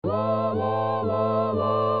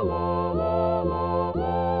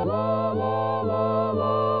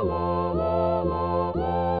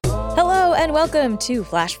and welcome to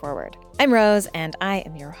Flash Forward. I'm Rose, and I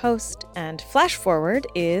am your host, and Flash Forward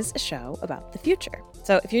is a show about the future.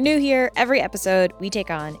 So if you're new here, every episode we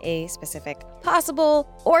take on a specific possible,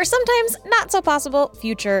 or sometimes not so possible,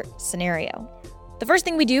 future scenario. The first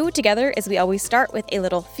thing we do together is we always start with a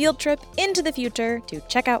little field trip into the future to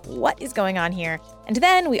check out what is going on here, and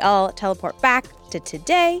then we all teleport back to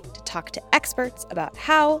today to talk to experts about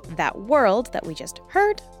how that world that we just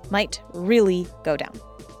heard might really go down.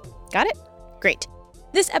 Got it? Great.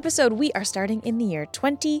 This episode, we are starting in the year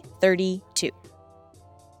 2032.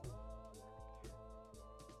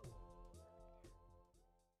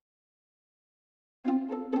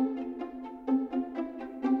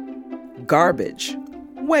 Garbage,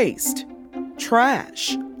 waste,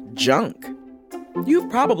 trash, junk.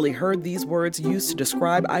 You've probably heard these words used to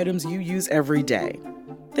describe items you use every day.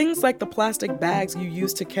 Things like the plastic bags you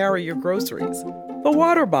use to carry your groceries, the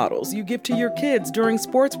water bottles you give to your kids during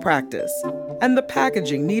sports practice, and the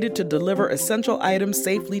packaging needed to deliver essential items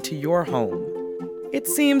safely to your home. It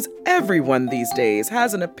seems everyone these days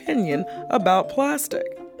has an opinion about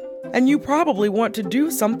plastic, and you probably want to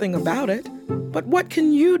do something about it. But what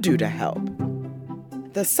can you do to help?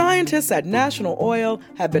 The scientists at National Oil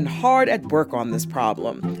have been hard at work on this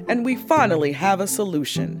problem, and we finally have a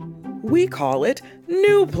solution. We call it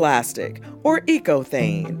New Plastic, or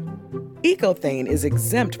Ecothane. Ecothane is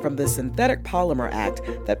exempt from the Synthetic Polymer Act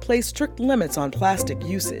that placed strict limits on plastic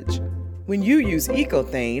usage. When you use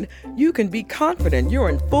Ecothane, you can be confident you're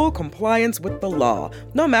in full compliance with the law,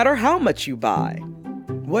 no matter how much you buy.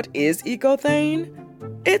 What is Ecothane?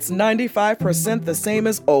 It's 95% the same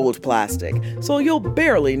as old plastic, so you'll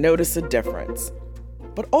barely notice a difference.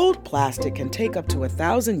 But old plastic can take up to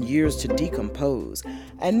 1,000 years to decompose,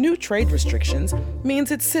 and new trade restrictions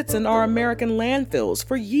means it sits in our American landfills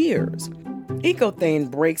for years.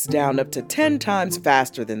 Ecothane breaks down up to 10 times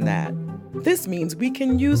faster than that. This means we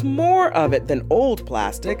can use more of it than old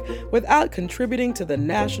plastic without contributing to the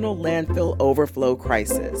national landfill overflow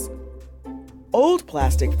crisis. Old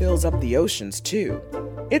plastic fills up the oceans too.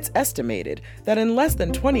 It's estimated that in less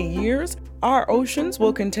than 20 years, our oceans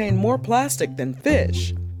will contain more plastic than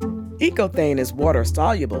fish. Ecothane is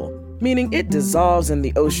water-soluble, meaning it dissolves in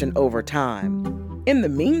the ocean over time. In the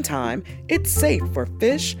meantime, it's safe for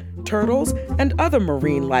fish, turtles, and other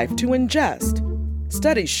marine life to ingest.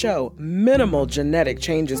 Studies show minimal genetic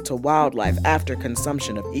changes to wildlife after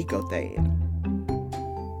consumption of Ecothane.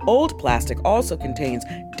 Old plastic also contains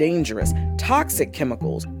dangerous, toxic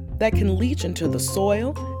chemicals that can leach into the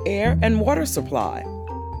soil, air, and water supply.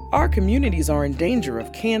 Our communities are in danger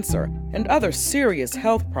of cancer and other serious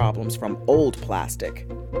health problems from old plastic.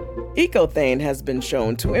 Ecothane has been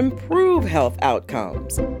shown to improve health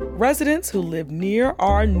outcomes. Residents who live near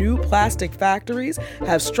our new plastic factories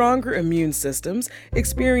have stronger immune systems,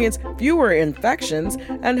 experience fewer infections,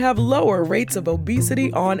 and have lower rates of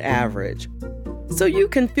obesity on average. So you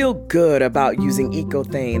can feel good about using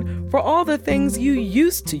Ecothane for all the things you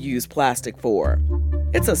used to use plastic for.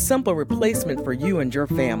 It's a simple replacement for you and your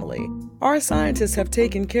family. Our scientists have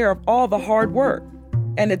taken care of all the hard work,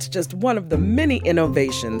 and it's just one of the many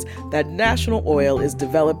innovations that National Oil is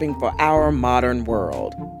developing for our modern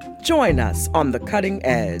world. Join us on the cutting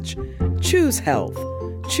edge. Choose health.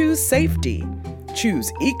 Choose safety.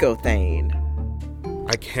 Choose Ecothane.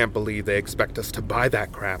 I can't believe they expect us to buy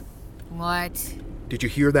that crap. What? Did you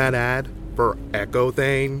hear that ad for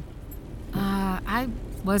Ecothane? I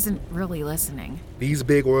wasn't really listening. These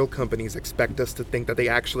big oil companies expect us to think that they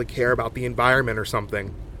actually care about the environment or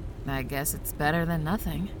something. I guess it's better than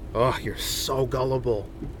nothing. Oh, you're so gullible.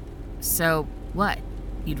 So, what?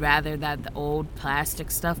 You'd rather that the old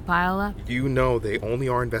plastic stuff pile up? You know they only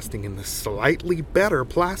are investing in the slightly better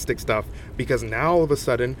plastic stuff because now all of a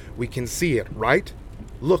sudden we can see it, right?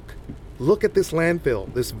 Look at this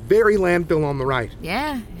landfill, this very landfill on the right.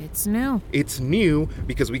 Yeah, it's new. It's new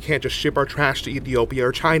because we can't just ship our trash to Ethiopia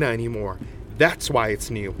or China anymore. That's why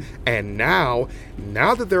it's new. And now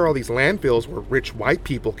that there are all these landfills where rich white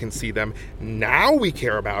people can see them, now we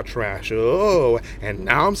care about trash. Oh, and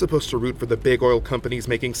now I'm supposed to root for the big oil companies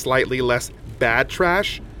making slightly less bad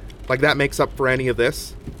trash? Like that makes up for any of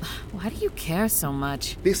this? Why do you care so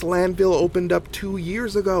much? This landfill opened up 2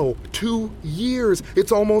 years ago. 2 years!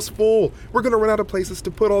 It's almost full. We're gonna run out of places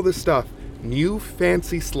to put all this stuff. New,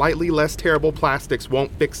 fancy, slightly less terrible plastics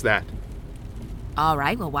won't fix that. All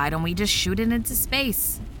right, well, why don't we just shoot it into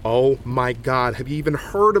space? Oh my God, have you even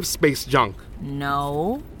heard of space junk?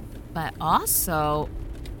 No, but also,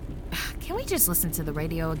 can we just listen to the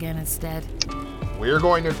radio again instead? We're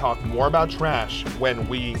going to talk more about trash when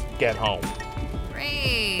we get home.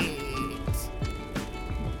 Great.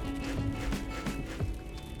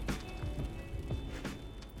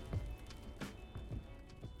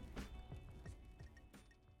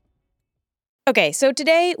 Okay, so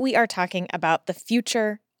today we are talking about the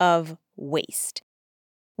future of waste.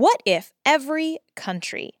 What if every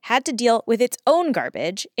country had to deal with its own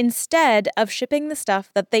garbage instead of shipping the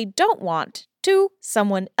stuff that they don't want to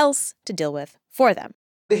someone else to deal with for them?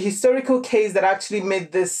 The historical case that actually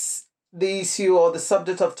made this the issue or the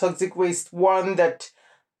subject of toxic waste one that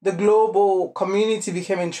the global community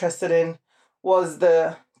became interested in was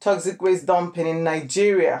the toxic waste dumping in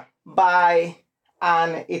Nigeria by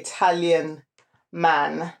an Italian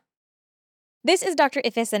man. This is Dr.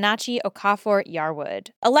 Ifesinachi Okafor Yarwood,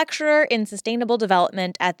 a lecturer in sustainable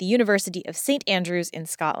development at the University of St. Andrews in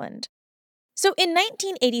Scotland. So in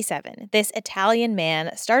 1987, this Italian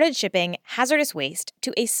man started shipping hazardous waste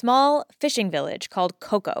to a small fishing village called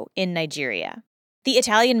Koko in Nigeria. The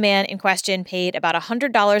Italian man in question paid about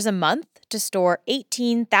 $100 a month to store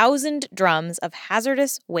 18,000 drums of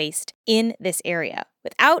hazardous waste in this area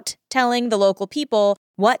without telling the local people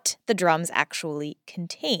what the drums actually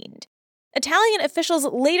contained. Italian officials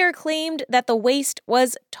later claimed that the waste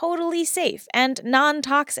was totally safe and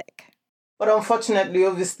non-toxic. But unfortunately,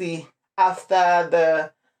 obviously,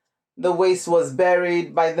 after the waste was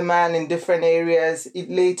buried by the man in different areas,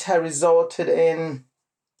 it later resulted in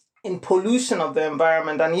pollution of the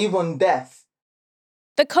environment and even death.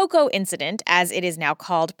 The Koko incident, as it is now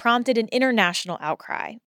called, prompted an international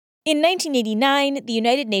outcry. In 1989, the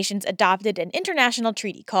United Nations adopted an international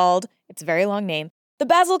treaty called, its very long name, the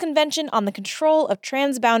Basel Convention on the Control of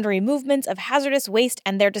Transboundary Movements of Hazardous Waste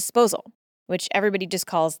and Their Disposal, which everybody just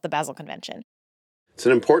calls the Basel Convention. It's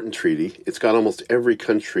an important treaty. It's got almost every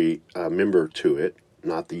country member to it,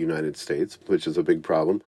 not the United States, which is a big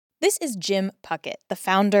problem. This is Jim Puckett, the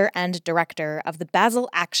founder and director of the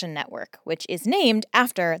Basel Action Network, which is named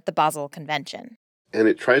after the Basel Convention. And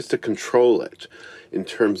it tries to control it in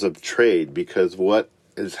terms of trade, because what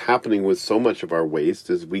is happening with so much of our waste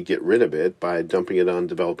is we get rid of it by dumping it on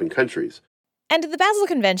developing countries. And the Basel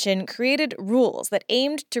Convention created rules that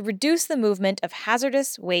aimed to reduce the movement of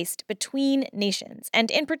hazardous waste between nations, and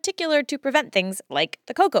in particular to prevent things like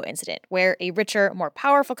the Koko incident, where a richer, more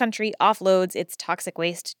powerful country offloads its toxic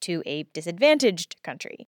waste to a disadvantaged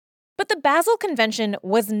country. But the Basel Convention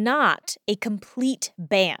was not a complete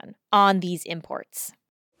ban on these imports.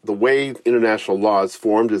 The way international law is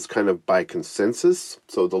formed is kind of by consensus,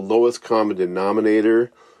 so the lowest common denominator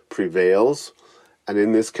prevails. And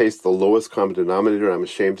in this case, the lowest common denominator, I'm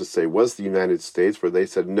ashamed to say, was the United States, where they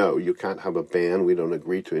said, no, you can't have a ban. We don't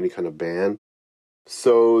agree to any kind of ban.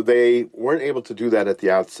 So they weren't able to do that at the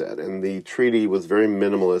outset. And the treaty was very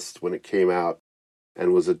minimalist when it came out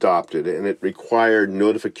and was adopted. And it required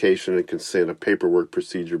notification and consent, a paperwork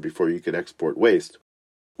procedure before you could export waste,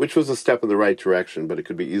 which was a step in the right direction, but it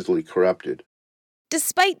could be easily corrupted.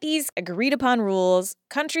 Despite these agreed-upon rules,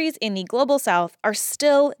 countries in the Global South are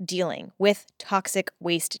still dealing with toxic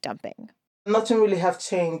waste dumping. Nothing really have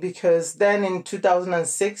changed, because then in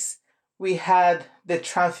 2006, we had the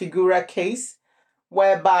Trafigura case,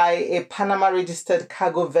 whereby a Panama-registered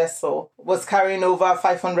cargo vessel was carrying over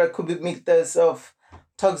 500 cubic meters of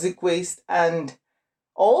toxic waste and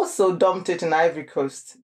also dumped it in Ivory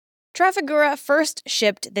Coast. Trafigura first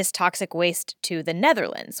shipped this toxic waste to the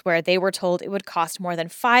Netherlands, where they were told it would cost more than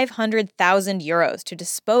 500,000 euros to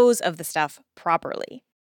dispose of the stuff properly.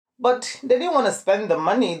 But they didn't want to spend the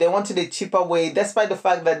money. They wanted a cheaper way, despite the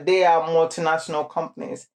fact that they are multinational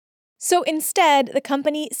companies. So instead, the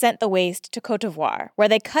company sent the waste to Côte d'Ivoire, where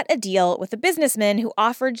they cut a deal with a businessman who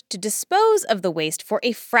offered to dispose of the waste for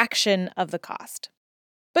a fraction of the cost.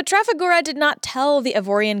 But Trafigura did not tell the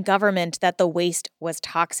Ivorian government that the waste was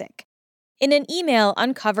toxic. In an email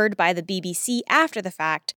uncovered by the BBC after the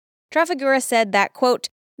fact, Trafigura said that, quote,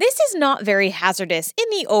 "This is not very hazardous in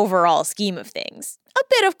the overall scheme of things. A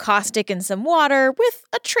bit of caustic in some water with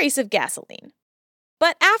a trace of gasoline."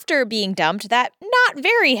 But after being dumped, that not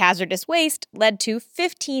very hazardous waste led to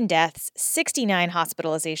 15 deaths, 69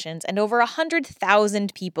 hospitalizations, and over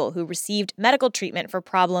 100,000 people who received medical treatment for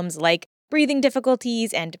problems like breathing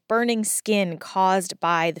difficulties and burning skin caused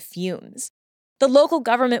by the fumes. The local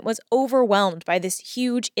government was overwhelmed by this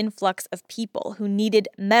huge influx of people who needed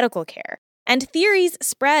medical care, and theories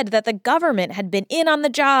spread that the government had been in on the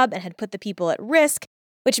job and had put the people at risk,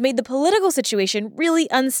 which made the political situation really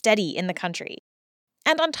unsteady in the country.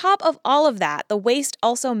 And on top of all of that, the waste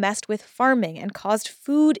also messed with farming and caused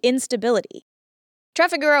food instability.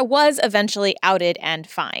 Trafigura was eventually outed and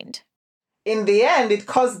fined. In the end, it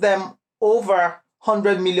cost them over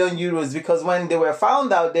 100 million euros, because when they were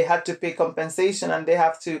found out, they had to pay compensation and they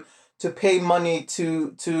have to pay money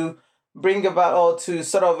to bring about or to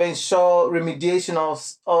sort of ensure remediation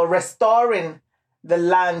or restoring the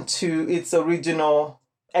land to its original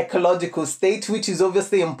ecological state, which is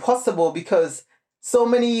obviously impossible because so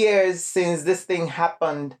many years since this thing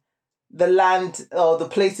happened, the land or the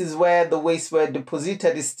places where the waste were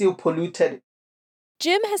deposited is still polluted.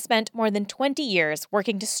 Jim has spent more than 20 years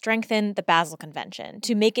working to strengthen the Basel Convention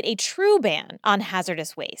to make it a true ban on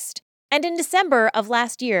hazardous waste. And in December of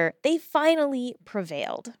last year, they finally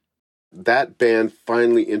prevailed. That ban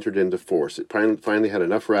finally entered into force. It finally had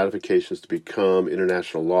enough ratifications to become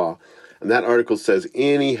international law. And that article says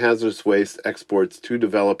any hazardous waste exports to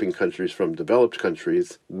developing countries from developed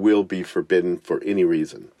countries will be forbidden for any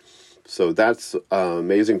reason. So that's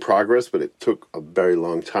amazing progress, but it took a very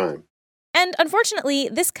long time. And unfortunately,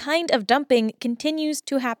 this kind of dumping continues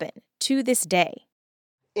to happen to this day.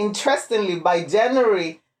 Interestingly, by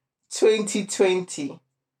January 2020,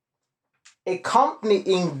 a company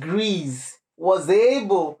in Greece was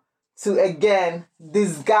able to again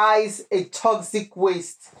disguise a toxic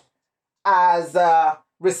waste as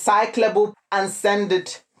recyclable and send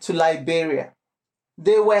it to Liberia.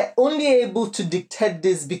 They were only able to detect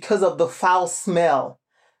this because of the foul smell.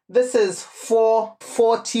 This is 4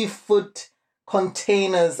 40-foot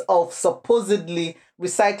containers of supposedly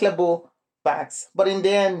recyclable bags. But in the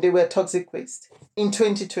end, they were toxic waste in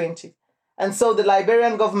 2020. And so the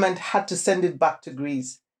Liberian government had to send it back to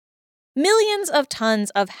Greece. Millions of tons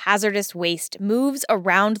of hazardous waste moves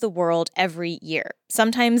around the world every year,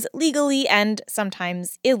 sometimes legally and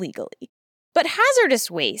sometimes illegally. But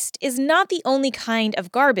hazardous waste is not the only kind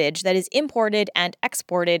of garbage that is imported and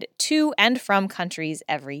exported to and from countries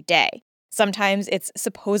every day. Sometimes it's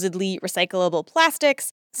supposedly recyclable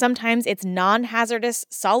plastics, sometimes it's non-hazardous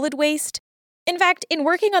solid waste. In fact, in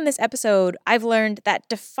working on this episode, I've learned that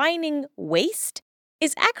defining waste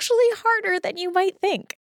is actually harder than you might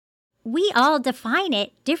think. We all define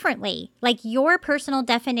it differently. Like your personal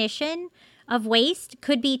definition of waste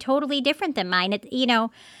could be totally different than mine.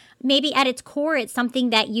 Maybe at its core, it's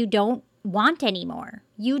something that you don't want anymore.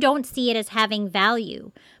 You don't see it as having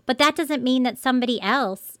value. But that doesn't mean that somebody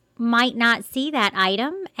else might not see that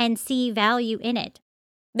item and see value in it.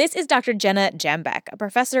 This is Dr. Jenna Jambeck, a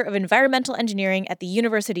professor of environmental engineering at the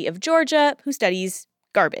University of Georgia who studies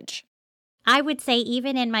garbage. I would say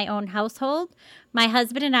even in my own household, my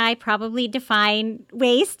husband and I probably define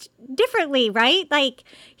waste differently, right? Like,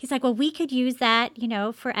 he's like, well, we could use that,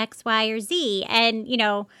 for X, Y, or Z. And,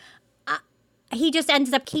 he just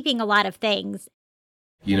ends up keeping a lot of things.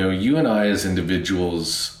 You and I as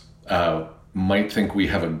individuals might think we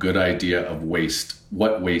have a good idea of waste,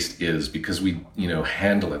 what waste is, because we,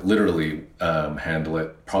 handle it, literally handle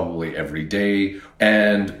it probably every day.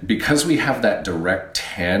 And because we have that direct,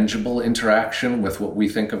 tangible interaction with what we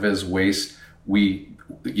think of as waste, we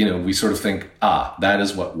sort of think, that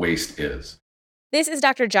is what waste is. This is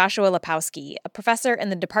Dr. Joshua Lepowski, a professor in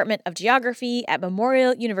the Department of Geography at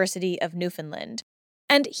Memorial University of Newfoundland.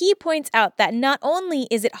 And he points out that not only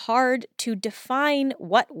is it hard to define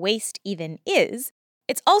what waste even is,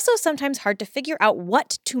 it's also sometimes hard to figure out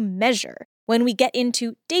what to measure when we get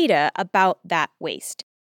into data about that waste.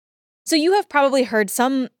 So you have probably heard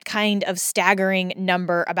some kind of staggering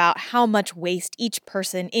number about how much waste each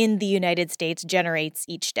person in the United States generates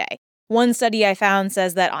each day. One study I found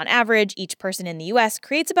says that on average, each person in the U.S.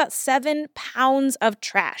 creates about 7 pounds of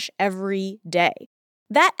trash every day.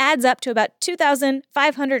 That adds up to about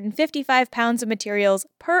 2,555 pounds of materials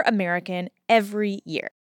per American every year.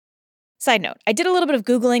 Side note, I did a little bit of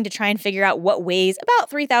Googling to try and figure out what weighs about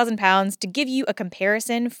 3,000 pounds to give you a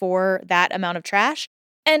comparison for that amount of trash.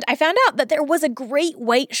 And I found out that there was a great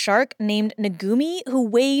white shark named Negumi who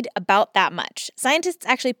weighed about that much. Scientists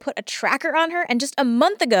actually put a tracker on her, and just a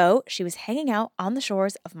month ago, she was hanging out on the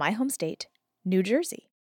shores of my home state, New Jersey.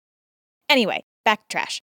 Anyway, back to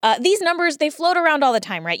trash. These numbers, they float around all the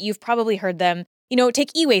time, right? You've probably heard them.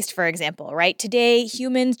 Take e-waste, for example, right? Today,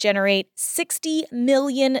 humans generate 60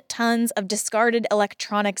 million tons of discarded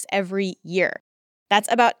electronics every year.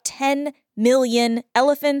 That's about 10 million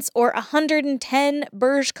elephants or 110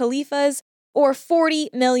 Burj Khalifas or 40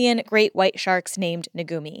 million great white sharks named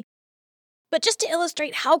Negumi. But just to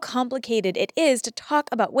illustrate how complicated it is to talk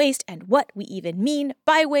about waste and what we even mean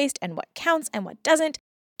by waste and what counts and what doesn't,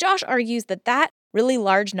 Josh argues that really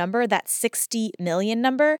large number, that 60 million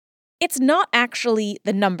number, it's not actually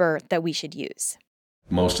the number that we should use.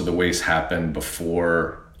 Most of the waste happened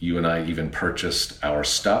before you and I even purchased our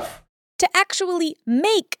stuff. To actually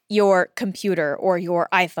make your computer or your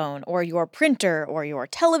iPhone or your printer or your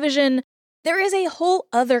television, there is a whole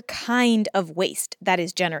other kind of waste that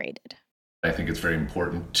is generated. I think it's very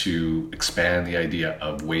important to expand the idea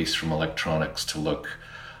of waste from electronics to look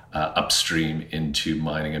upstream into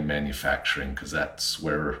mining and manufacturing, because that's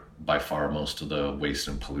where by far most of the waste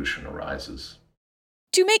and pollution arises.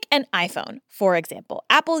 To make an iPhone, for example,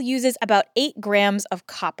 Apple uses about 8 grams of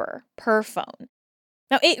copper per phone.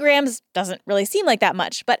 Now, 8 grams doesn't really seem like that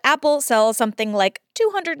much, but Apple sells something like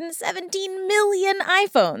 217 million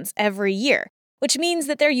iPhones every year, which means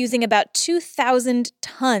that they're using about 2,000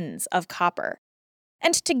 tons of copper.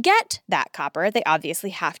 And to get that copper, they obviously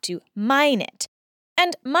have to mine it.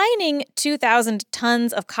 And mining 2,000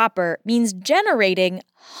 tons of copper means generating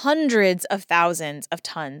hundreds of thousands of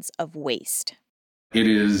tons of waste. It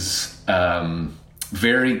is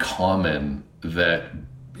very common that,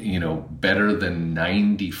 better than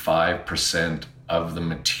 95% of the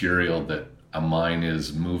material that a mine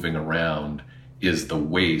is moving around is the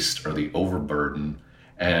waste or the overburden,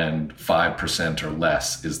 and 5% or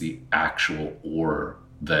less is the actual ore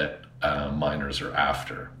that miners are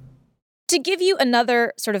after. To give you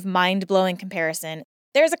another sort of mind-blowing comparison,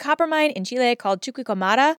 there's a copper mine in Chile called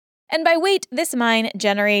Chuquicamata, and by weight, this mine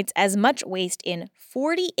generates as much waste in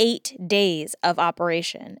 48 days of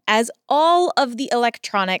operation as all of the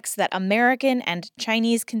electronics that American and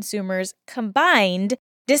Chinese consumers combined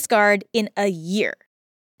discard in a year.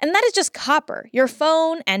 And that is just copper. Your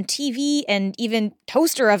phone and TV and even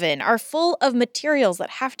toaster oven are full of materials that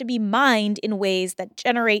have to be mined in ways that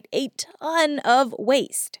generate a ton of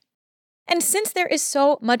waste. And since there is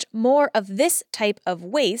so much more of this type of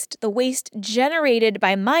waste, the waste generated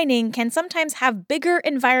by mining can sometimes have bigger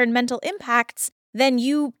environmental impacts than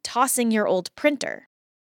you tossing your old printer.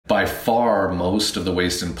 By far, most of the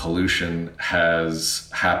waste and pollution has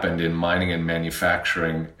happened in mining and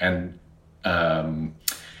manufacturing and,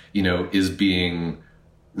 is being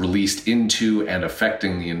released into and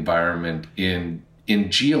affecting the environment in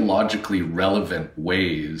geologically relevant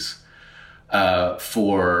ways. In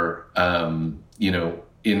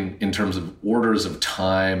terms of orders of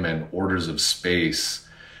time and orders of space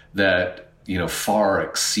that, far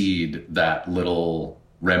exceed that little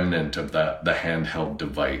remnant of the handheld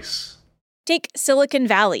device. Take Silicon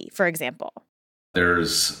Valley, for example.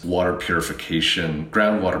 There's water purification,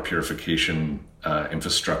 groundwater purification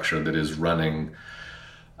infrastructure that is running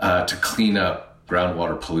to clean up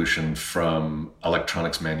groundwater pollution from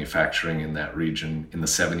electronics manufacturing in that region in the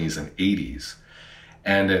 70s and 80s.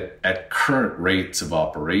 And at current rates of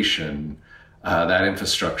operation, that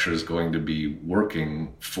infrastructure is going to be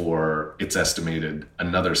working for, it's estimated,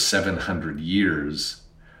 another 700 years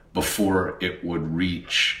before it would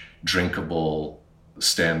reach drinkable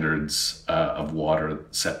standards of water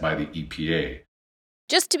set by the EPA.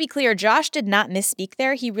 Just to be clear, Josh did not misspeak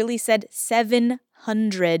there. He really said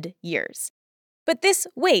 700 years. But this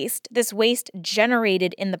waste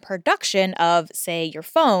generated in the production of, say, your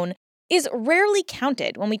phone, is rarely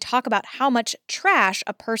counted when we talk about how much trash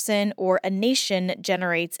a person or a nation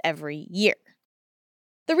generates every year.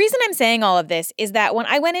 The reason I'm saying all of this is that when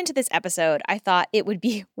I went into this episode, I thought it would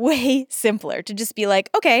be way simpler to just be like,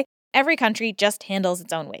 okay, every country just handles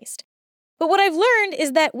its own waste. But what I've learned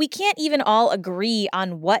is that we can't even all agree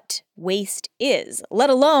on what waste is, let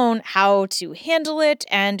alone how to handle it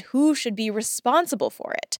and who should be responsible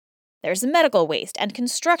for it. There's medical waste and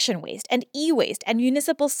construction waste and e-waste and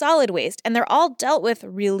municipal solid waste, and they're all dealt with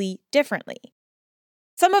really differently.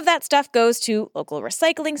 Some of that stuff goes to local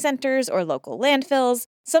recycling centers or local landfills.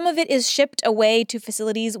 Some of it is shipped away to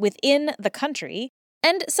facilities within the country,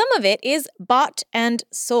 and some of it is bought and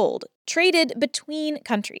sold, traded between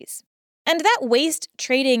countries. And that waste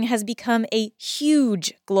trading has become a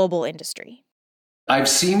huge global industry. I've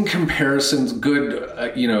seen comparisons, good,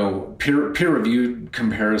 peer-reviewed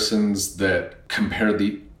comparisons that compare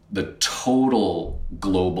the total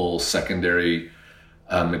global secondary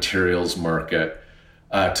materials market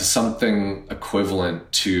to something equivalent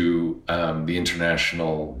to the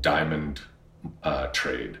international diamond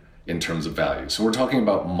trade in terms of value. So we're talking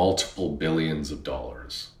about multiple billions of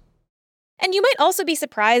dollars. And you might also be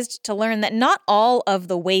surprised to learn that not all of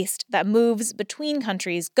the waste that moves between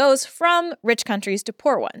countries goes from rich countries to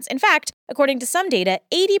poor ones. In fact, according to some data,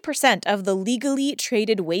 80% of the legally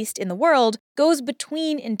traded waste in the world goes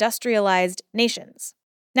between industrialized nations.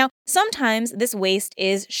 Now, sometimes this waste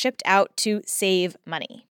is shipped out to save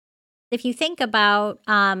money. If you think about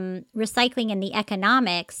recycling and the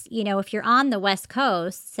economics, if you're on the West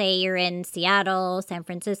Coast, say you're in Seattle, San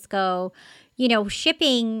Francisco,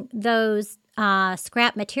 shipping those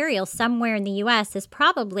scrap materials somewhere in the U.S. is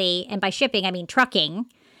probably, and by shipping, I mean trucking,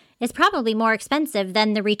 is probably more expensive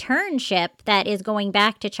than the return ship that is going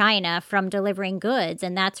back to China from delivering goods.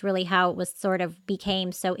 And that's really how it was sort of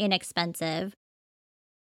became so inexpensive.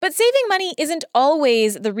 But saving money isn't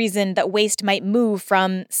always the reason that waste might move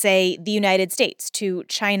from, say, the United States to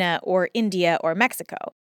China or India or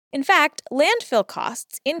Mexico. In fact, landfill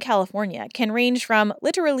costs in California can range from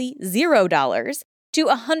literally $0 to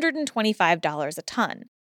 $125 a ton.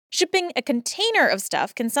 Shipping a container of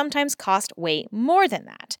stuff can sometimes cost way more than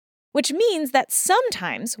that, which means that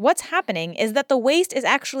sometimes what's happening is that the waste is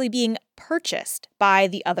actually being purchased by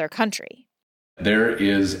the other country. There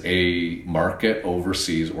is a market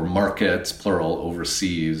overseas, or markets, plural,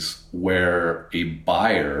 overseas, where a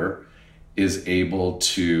buyer is able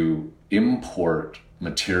to import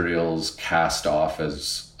materials cast off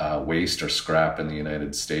as waste or scrap in the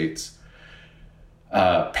United States,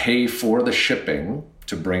 pay for the shipping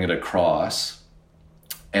to bring it across,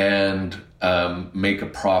 and make a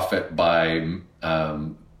profit by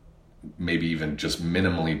maybe even just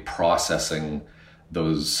minimally processing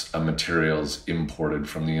those materials imported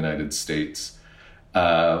from the United States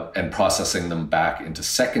and processing them back into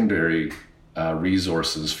secondary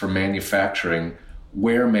resources for manufacturing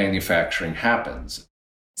where manufacturing happens.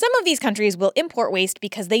 Some of these countries will import waste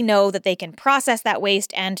because they know that they can process that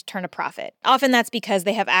waste and turn a profit. Often that's because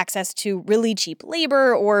they have access to really cheap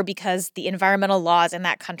labor or because the environmental laws in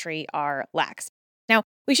that country are lax. Now,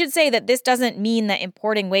 we should say that this doesn't mean that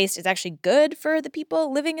importing waste is actually good for the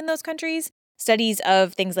people living in those countries. Studies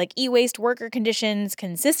of things like e-waste worker conditions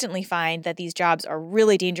consistently find that these jobs are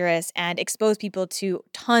really dangerous and expose people to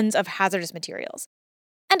tons of hazardous materials.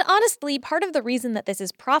 And honestly, part of the reason that this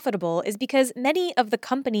is profitable is because many of the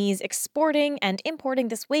companies exporting and importing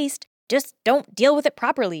this waste just don't deal with it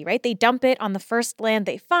properly, right? They dump it on the first land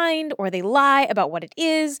they find, or they lie about what it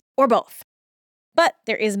is, or both. But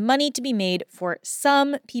there is money to be made for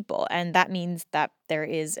some people, and that means that there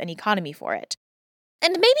is an economy for it.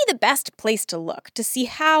 And maybe the best place to look to see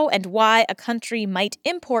how and why a country might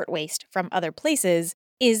import waste from other places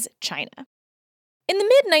is China. In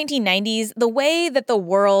the mid-1990s, the way that the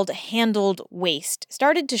world handled waste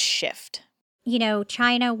started to shift. You know,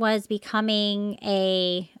 China was becoming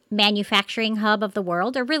a manufacturing hub of the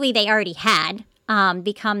world, or really they already had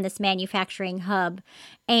become this manufacturing hub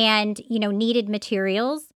and, needed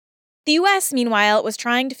materials. The U.S., meanwhile, was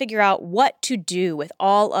trying to figure out what to do with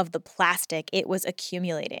all of the plastic it was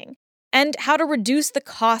accumulating and how to reduce the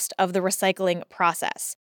cost of the recycling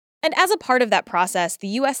process. And as a part of that process, the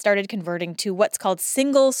U.S. started converting to what's called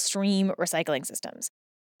single-stream recycling systems.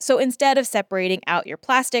 So instead of separating out your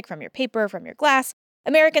plastic from your paper, from your glass,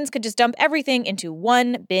 Americans could just dump everything into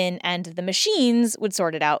one bin and the machines would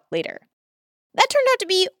sort it out later. That turned out to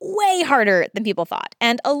be way harder than people thought,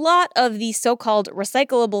 and a lot of the so-called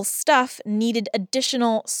recyclable stuff needed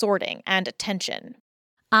additional sorting and attention.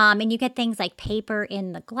 And you get things like paper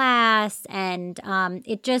in the glass, and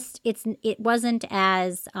it wasn't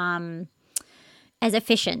as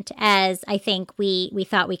efficient as I think we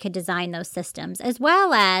thought we could design those systems, as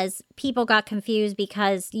well as people got confused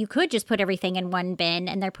because you could just put everything in one bin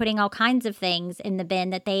and they're putting all kinds of things in the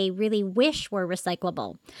bin that they really wish were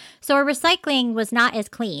recyclable. So our recycling was not as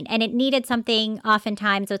clean, and it needed something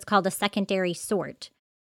oftentimes what's called a secondary sort.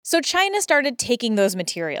 So China started taking those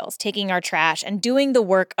materials, taking our trash, and doing the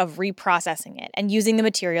work of reprocessing it and using the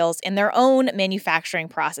materials in their own manufacturing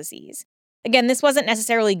processes. Again, this wasn't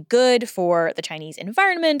necessarily good for the Chinese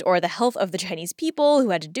environment or the health of the Chinese people who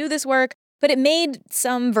had to do this work, but it made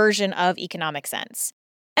some version of economic sense.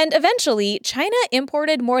 And eventually, China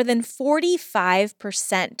imported more than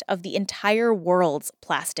 45% of the entire world's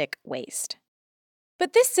plastic waste.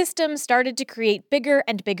 But this system started to create bigger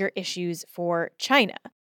and bigger issues for China.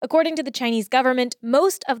 According to the Chinese government,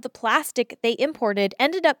 most of the plastic they imported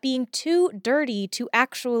ended up being too dirty to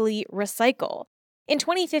actually recycle. In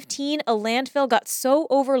 2015, a landfill got so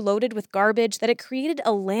overloaded with garbage that it created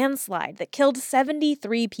a landslide that killed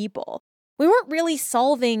 73 people. We weren't really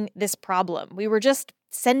solving this problem. We were just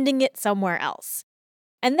sending it somewhere else.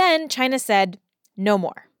 And then China said, no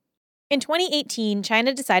more. In 2018,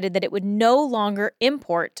 China decided that it would no longer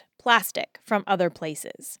import plastic from other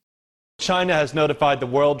places. China has notified the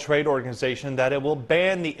World Trade Organization that it will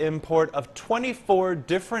ban the import of 24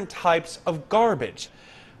 different types of garbage.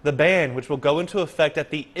 The ban, which will go into effect at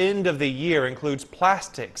the end of the year, includes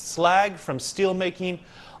plastic, slag from steelmaking,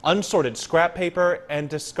 unsorted scrap paper, and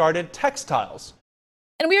discarded textiles.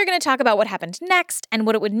 And we are going to talk about what happened next and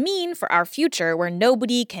what it would mean for our future where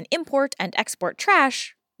nobody can import and export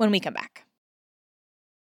trash when we come back.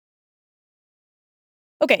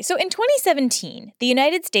 Okay, so in 2017, the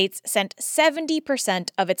United States sent 70%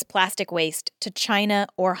 of its plastic waste to China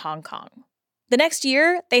or Hong Kong. The next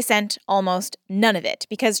year, they sent almost none of it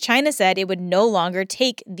because China said it would no longer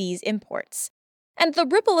take these imports. And the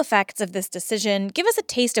ripple effects of this decision give us a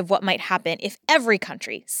taste of what might happen if every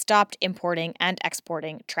country stopped importing and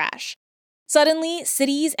exporting trash. Suddenly,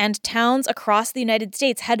 cities and towns across the United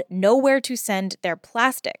States had nowhere to send their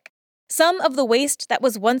plastic. Some of the waste that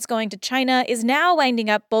was once going to China is now winding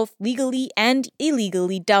up both legally and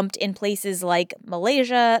illegally dumped in places like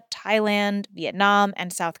Malaysia, Thailand, Vietnam,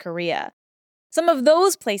 and South Korea. Some of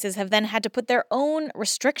those places have then had to put their own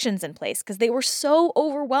restrictions in place because they were so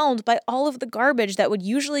overwhelmed by all of the garbage that would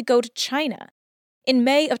usually go to China. In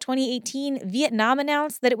May of 2018, Vietnam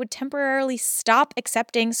announced that it would temporarily stop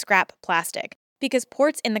accepting scrap plastic because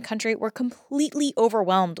ports in the country were completely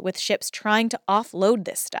overwhelmed with ships trying to offload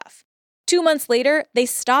this stuff. 2 months later, they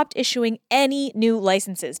stopped issuing any new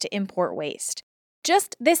licenses to import waste.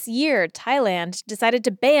 Just this year, Thailand decided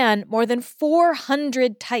to ban more than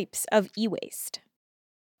 400 types of e-waste.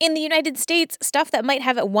 In the United States, stuff that might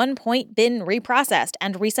have at one point been reprocessed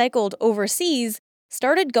and recycled overseas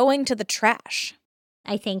started going to the trash.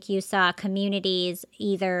 I think you saw communities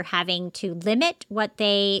either having to limit what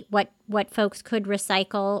folks could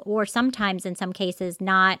recycle, or sometimes in some cases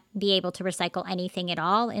not be able to recycle anything at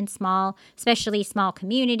all in especially small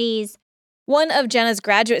communities. One of Jenna's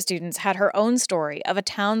graduate students had her own story of a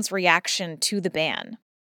town's reaction to the ban.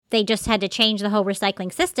 They just had to change the whole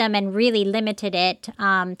recycling system and really limited it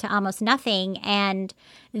to almost nothing. And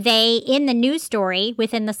they, in the news story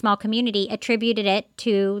within the small community, attributed it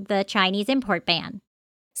to the Chinese import ban.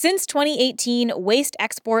 Since 2018, waste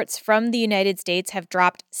exports from the United States have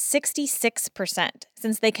dropped 66%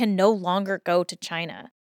 since they can no longer go to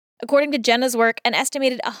China. According to Jenna's work, an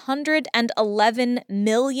estimated 111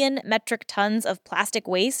 million metric tons of plastic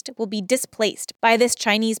waste will be displaced by this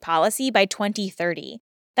Chinese policy by 2030.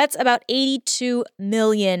 That's about 82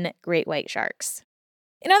 million great white sharks.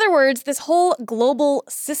 In other words, this whole global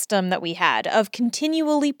system that we had of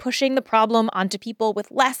continually pushing the problem onto people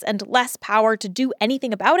with less and less power to do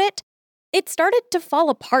anything about it, it started to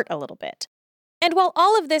fall apart a little bit. And while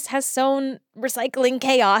all of this has sown recycling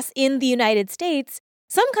chaos in the United States,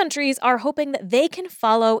 some countries are hoping that they can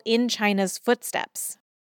follow in China's footsteps.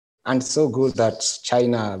 And so good that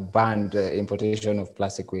China banned the importation of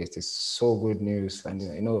plastic waste. It's so good news. And,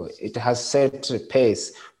 it has set a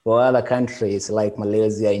pace for other countries like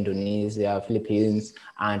Malaysia, Indonesia, Philippines,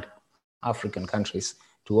 and African countries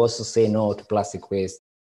to also say no to plastic waste.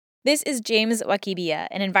 This is James Wakibia,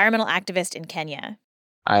 an environmental activist in Kenya.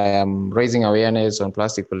 I am raising awareness on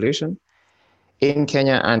plastic pollution in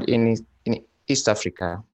Kenya and in East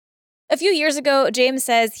Africa. A few years ago, James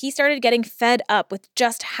says he started getting fed up with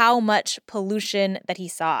just how much pollution that he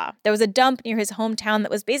saw. There was a dump near his hometown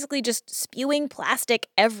that was basically just spewing plastic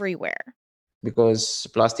everywhere. Because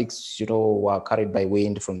plastics, were carried by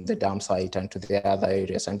wind from the dump site and to the other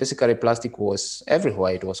areas. And basically plastic was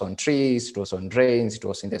everywhere. It was on trees, it was on drains, it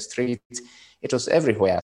was in the streets, it was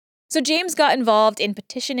everywhere. So James got involved in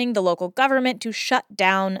petitioning the local government to shut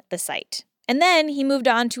down the site. And then he moved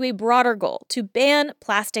on to a broader goal to ban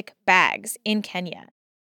plastic bags in Kenya.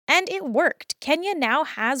 And it worked. Kenya now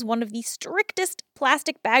has one of the strictest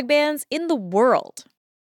plastic bag bans in the world.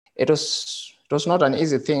 It was not an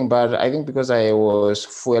easy thing, but I think because I was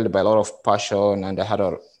fueled by a lot of passion and I had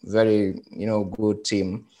a very, good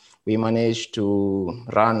team, we managed to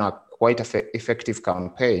run a quite effective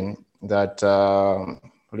campaign that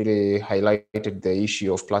really highlighted the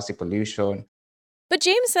issue of plastic pollution. But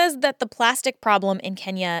James says that the plastic problem in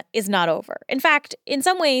Kenya is not over. In fact, in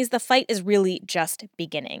some ways, the fight is really just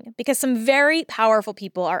beginning because some very powerful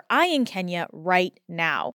people are eyeing Kenya right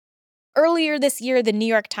now. Earlier this year, the New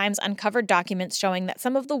York Times uncovered documents showing that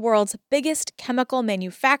some of the world's biggest chemical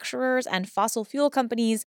manufacturers and fossil fuel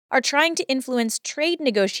companies are trying to influence trade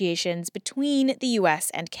negotiations between the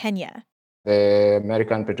U.S. and Kenya. The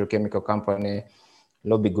American petrochemical company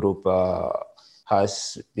lobby group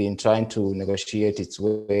has been trying to negotiate its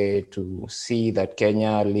way to see that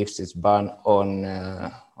Kenya lifts its ban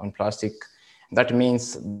on plastic. That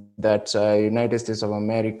means that United States of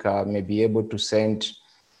America may be able to send,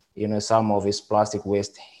 some of its plastic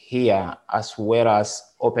waste here, as well as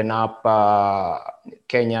open up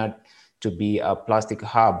Kenya to be a plastic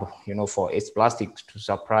hub, for its plastic to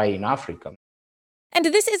supply in Africa. And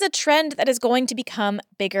this is a trend that is going to become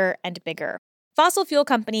bigger and bigger. Fossil fuel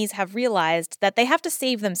companies have realized that they have to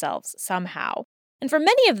save themselves somehow. And for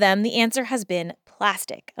many of them, the answer has been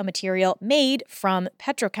plastic, a material made from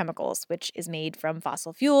petrochemicals, which is made from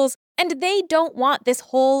fossil fuels. And they don't want this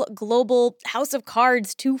whole global house of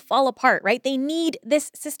cards to fall apart, right? They need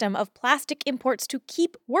this system of plastic imports to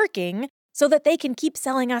keep working so that they can keep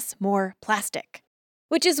selling us more plastic.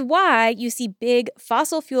 which is why you see big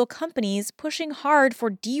fossil fuel companies pushing hard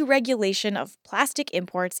for deregulation of plastic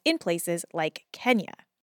imports in places like Kenya.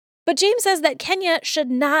 But James says that Kenya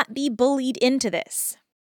should not be bullied into this.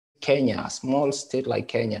 Kenya, a small state like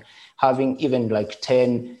Kenya, having even like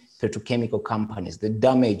 10 petrochemical companies, the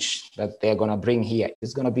damage that they're going to bring here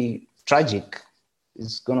is going to be tragic.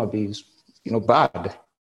 It's going to be, bad.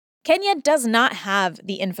 Kenya does not have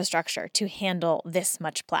the infrastructure to handle this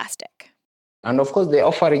much plastic. And of course, they're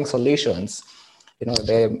offering solutions.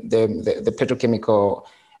 The petrochemical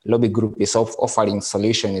lobby group is offering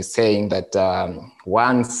solution, is saying that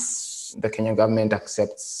once the Kenyan government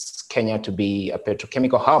accepts Kenya to be a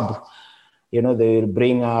petrochemical hub, they will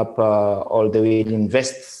bring up they will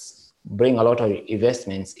bring a lot of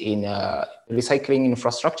investments in recycling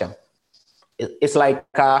infrastructure. It's like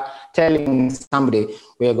telling somebody,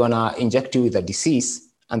 we're going to inject you with a disease,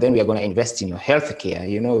 and then we are going to invest in your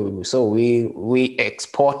healthcare, So we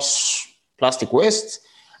export plastic waste,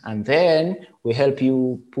 and then we help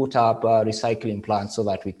you put up a recycling plant so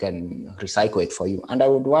that we can recycle it for you. And I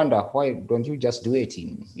would wonder, why don't you just do it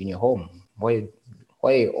in your home?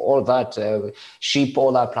 Why all that, ship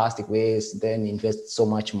all that plastic waste, then invest so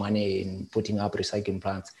much money in putting up recycling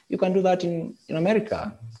plants? You can do that in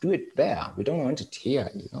America. Do it there. We don't want it here,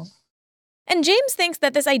 And James thinks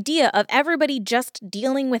that this idea of everybody just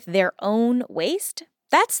dealing with their own waste,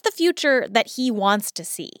 that's the future that he wants to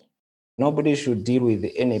see. Nobody should deal with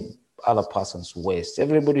any other person's waste.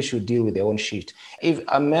 Everybody should deal with their own shit. If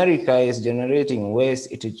America is generating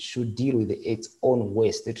waste, it should deal with its own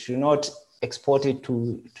waste. It should not export it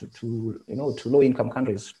to low-income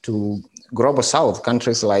countries, to global south,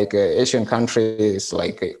 countries like Asian countries,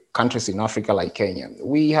 like countries in Africa, like Kenya.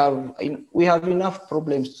 We have enough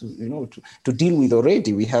problems to deal with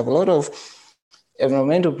already. We have a lot of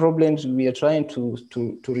environmental problems we are trying to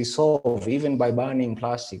resolve, even by banning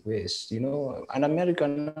plastic waste. An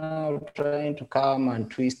American now trying to come and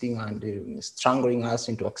twisting and strangling us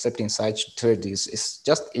into accepting such trade is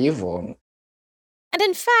just evil. And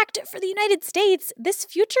in fact, for the United States, this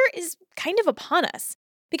future is kind of upon us.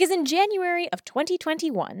 Because in January of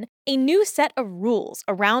 2021, a new set of rules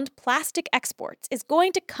around plastic exports is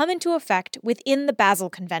going to come into effect within the Basel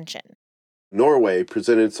Convention. Norway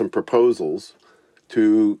presented some proposals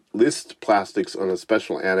to list plastics on a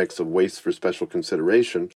special annex of waste for special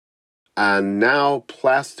consideration. And now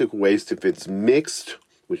plastic waste, if it's mixed,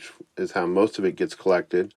 which is how most of it gets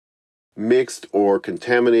collected, mixed or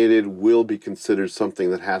contaminated, will be considered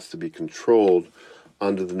something that has to be controlled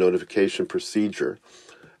under the notification procedure.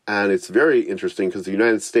 And it's very interesting because the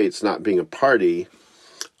United States, not being a party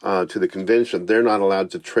to the convention, they're not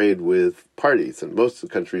allowed to trade with parties, and most of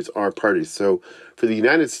the countries are parties. So for the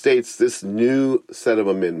United States, this new set of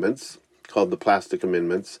amendments, called the Plastic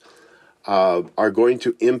Amendments, are going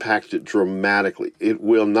to impact it dramatically. It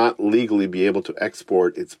will not legally be able to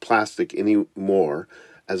export its plastic anymore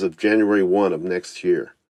as of January 1 of next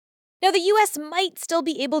year. Now, the U.S. might still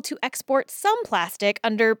be able to export some plastic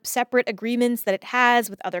under separate agreements that it has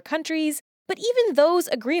with other countries, but even those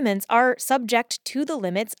agreements are subject to the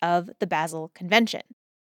limits of the Basel Convention.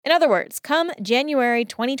 In other words, come January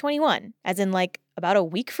 2021, as in about a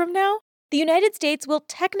week from now, the United States will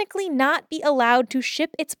technically not be allowed to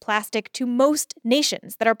ship its plastic to most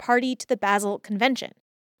nations that are party to the Basel Convention,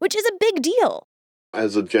 which is a big deal.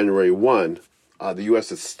 As of January 1, the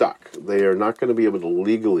U.S. is stuck. They are not going to be able to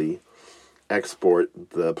legally export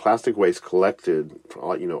the plastic waste collected,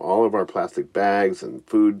 all of our plastic bags and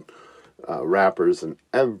food wrappers and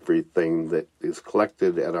everything that is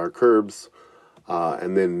collected at our curbs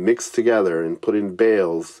and then mixed together and put in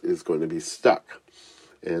bales is going to be stuck.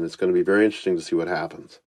 And it's going to be very interesting to see what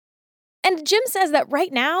happens. And Jim says that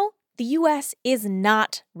right now, the U.S. is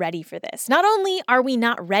not ready for this. Not only are we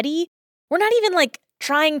not ready, we're not even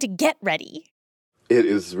trying to get ready. It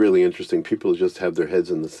is really interesting. People just have their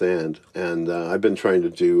heads in the sand. And I've been trying to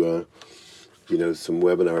do, some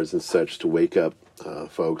webinars and such to wake up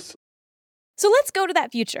folks. So let's go to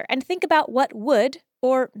that future and think about what would,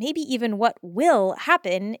 or maybe even what will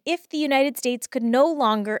happen if the United States could no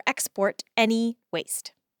longer export any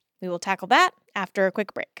waste. We will tackle that after a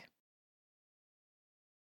quick break.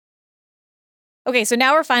 Okay, so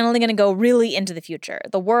now we're finally going to go really into the future.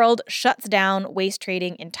 The world shuts down waste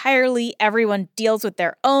trading entirely. Everyone deals with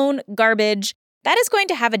their own garbage. That is going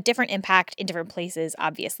to have a different impact in different places,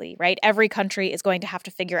 obviously, right? Every country is going to have to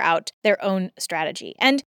figure out their own strategy.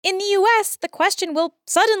 And in the US, the question will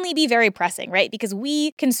suddenly be very pressing, right? Because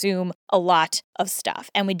we consume a lot of stuff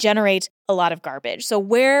and we generate a lot of garbage. So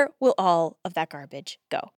where will all of that garbage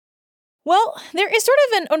go? Well, there is sort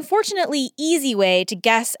of an unfortunately easy way to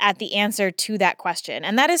guess at the answer to that question,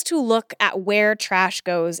 and that is to look at where trash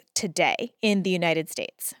goes today in the United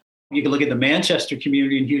States. You can look at the Manchester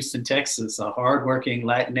community in Houston, Texas, a hardworking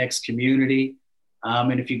Latinx community.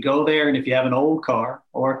 And if you go there and if you have an old car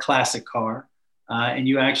or a classic car, and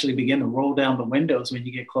you actually begin to roll down the windows when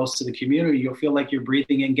you get close to the community, you'll feel like you're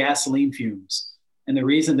breathing in gasoline fumes. And the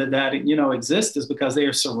reason that exists is because they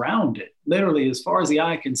are surrounded, literally as far as the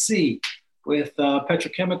eye can see, with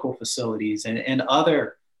petrochemical facilities and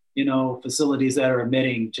other, facilities that are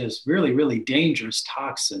emitting just really, really dangerous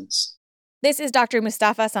toxins. This is Dr.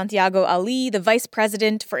 Mustafa Santiago Ali, the Vice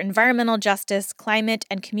President for Environmental Justice, Climate,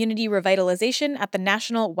 and Community Revitalization at the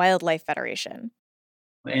National Wildlife Federation.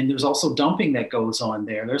 And there's also dumping that goes on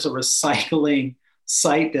there. There's a recycling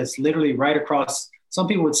site that's literally right across. Some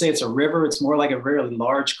people would say it's a river. It's more like a very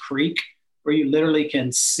large creek where you literally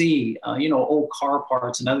can see, old car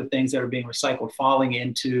parts and other things that are being recycled falling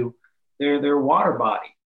into their water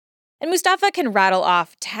body. And Mustafa can rattle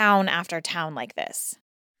off town after town like this.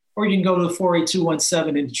 Or you can go to the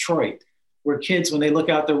 48217 in Detroit, where kids, when they look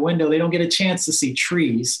out their window, they don't get a chance to see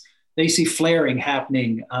trees. They see flaring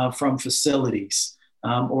happening from facilities.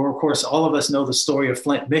 Or, of course, all of us know the story of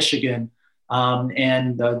Flint, Michigan,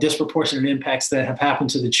 and the disproportionate impacts that have happened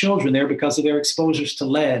to the children there because of their exposures to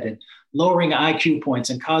lead and lowering IQ points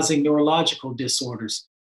and causing neurological disorders.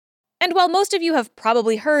 And while most of you have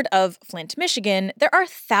probably heard of Flint, Michigan, there are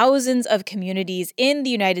thousands of communities in the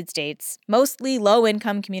United States, mostly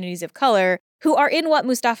low-income communities of color, who are in what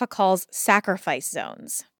Mustafa calls sacrifice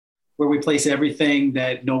zones. Where we place everything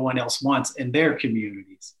that no one else wants in their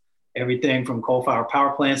communities. Everything from coal-fired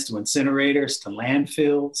power plants to incinerators to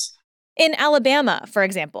landfills. In Alabama, for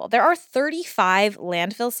example, there are 35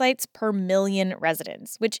 landfill sites per million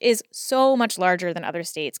residents, which is so much larger than other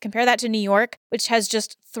states. Compare that to New York, which has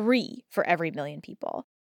just 3 for every million people.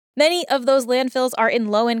 Many of those landfills are in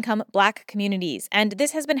low-income Black communities, and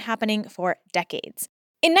this has been happening for decades.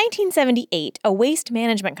 In 1978, a waste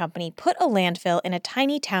management company put a landfill in a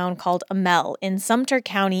tiny town called Amel in Sumter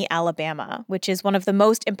County, Alabama, which is one of the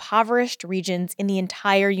most impoverished regions in the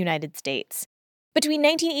entire United States. Between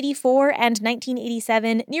 1984 and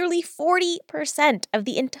 1987, nearly 40% of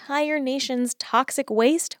the entire nation's toxic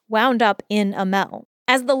waste wound up in Amel,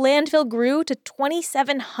 as the landfill grew to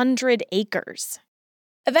 2,700 acres.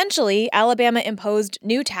 Eventually, Alabama imposed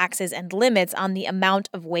new taxes and limits on the amount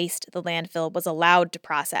of waste the landfill was allowed to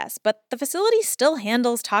process, but the facility still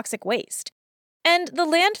handles toxic waste. And the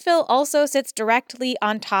landfill also sits directly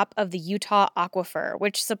on top of the Utah Aquifer,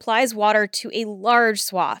 which supplies water to a large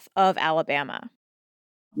swath of Alabama.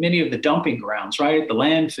 Many of the dumping grounds, right? The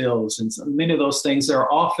landfills and many of those things are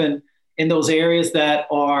often in those areas that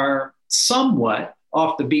are somewhat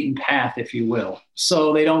off the beaten path, if you will.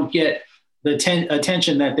 So they don't get the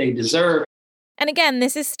attention that they deserve. And again,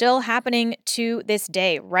 this is still happening to this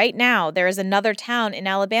day. Right now, there is another town in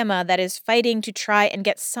Alabama that is fighting to try and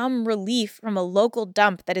get some relief from a local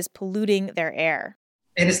dump that is polluting their air.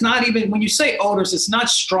 And it's not even, when you say odors, it's not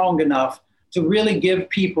strong enough to really give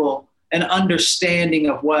people an understanding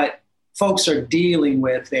of what folks are dealing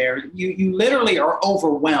with there. You literally are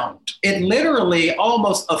overwhelmed. It literally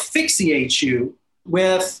almost asphyxiates you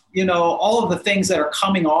with, all of the things that are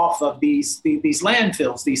coming off of these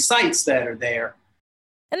landfills, these sites that are there.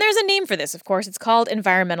 And there's a name for this, of course. It's called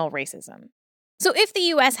environmental racism. So if the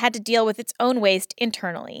U.S. had to deal with its own waste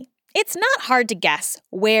internally, it's not hard to guess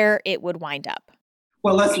where it would wind up.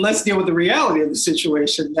 Well, let's deal with the reality of the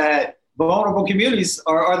situation that vulnerable communities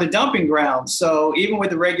are the dumping grounds. So even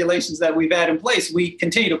with the regulations that we've had in place, we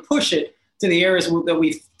continue to push it to the areas that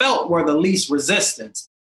we felt were the least resistance.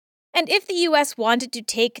 And if the U.S. wanted to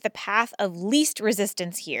take the path of least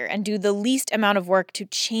resistance here and do the least amount of work to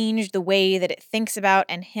change the way that it thinks about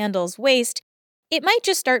and handles waste, it might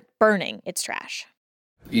just start burning its trash.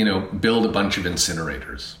 Build a bunch of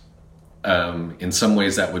incinerators. In some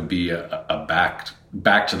ways, that would be a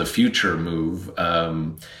back to the future move.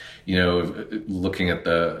 Looking at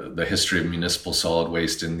the history of municipal solid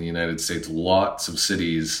waste in the United States, lots of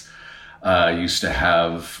cities used to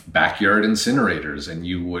have backyard incinerators, and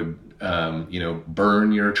you would,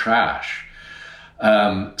 burn your trash.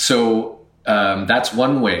 So that's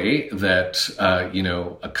one way that,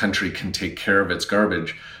 a country can take care of its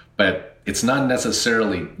garbage, but it's not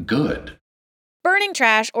necessarily good. Burning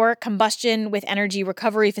trash or combustion with energy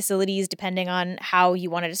recovery facilities, depending on how you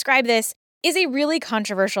want to describe this, is a really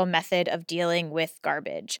controversial method of dealing with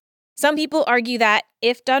garbage. Some people argue that,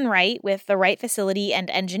 if done right with the right facility and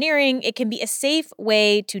engineering, it can be a safe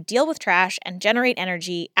way to deal with trash and generate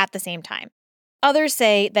energy at the same time. Others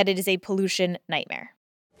say that it is a pollution nightmare.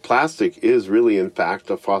 plastic is really, in fact,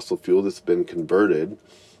 a fossil fuel that's been converted.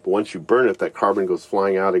 But once you burn it, that carbon goes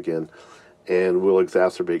flying out again and will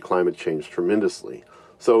exacerbate climate change tremendously.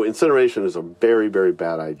 So incineration is a very, very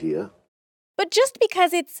bad idea. But just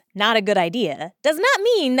because it's not a good idea does not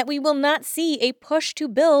mean that we will not see a push to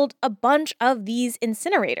build a bunch of these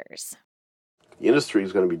incinerators. The industry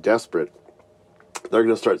is going to be desperate. They're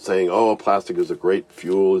going to start saying, oh, plastic is a great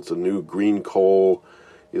fuel. It's a new green coal.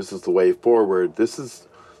 This is the way forward. This is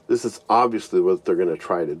obviously what they're going to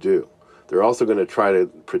try to do. They're also going to try to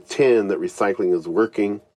pretend that recycling is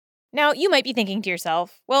working. Now, you might be thinking to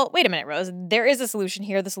yourself, well, wait a minute, Rose. There is a solution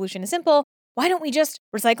here. The solution is simple. Why don't we just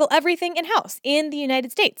recycle everything in-house in the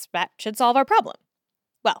United States? That should solve our problem.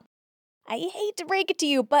 Well, I hate to break it to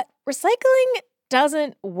you, but recycling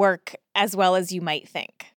doesn't work as well as you might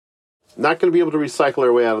think. Not going to be able to recycle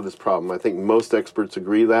our way out of this problem. I think most experts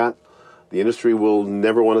agree that. The industry will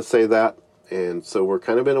never want to say that. And so we're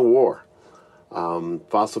kind of in a war.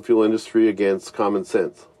 Fossil fuel industry against common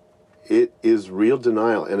sense. It is real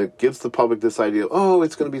denial, and it gives the public this idea, oh,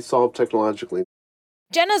 it's going to be solved technologically.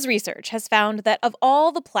 Jenna's research has found that of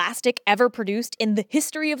all the plastic ever produced in the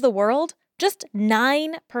history of the world, just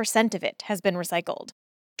 9% of it has been recycled.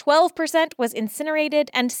 12% was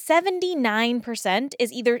incinerated, and 79%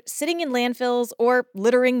 is either sitting in landfills or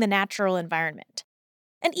littering the natural environment.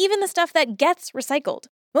 And even the stuff that gets recycled,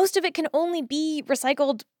 most of it can only be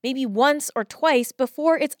recycled maybe once or twice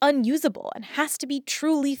before it's unusable and has to be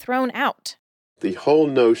truly thrown out. The whole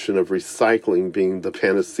notion of recycling being the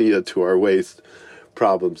panacea to our waste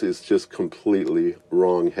problems is just completely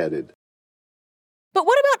wrong-headed. But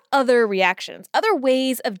what about other reactions, other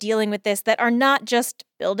ways of dealing with this that are not just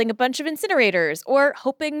building a bunch of incinerators or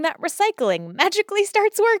hoping that recycling magically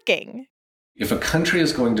starts working? If a country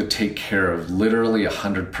is going to take care of literally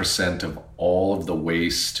 100% of all of the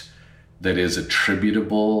waste that is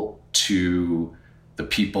attributable to the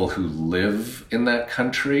people who live in that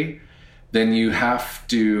country, then you have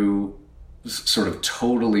to sort of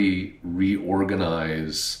totally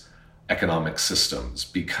reorganize economic systems,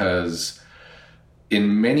 because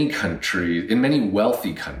in many countries, in many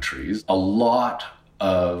wealthy countries, a lot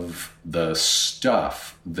of the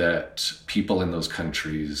stuff that people in those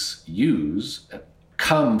countries use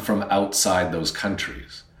come from outside those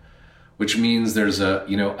countries, which means there's a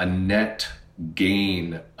net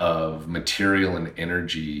gain of material and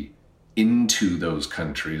energy into those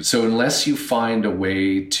countries. So unless you find a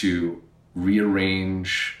way to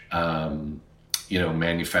rearrange,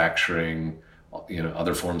 manufacturing,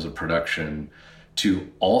 other forms of production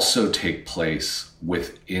to also take place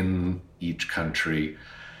within each country,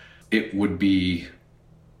 it would be,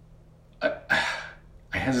 I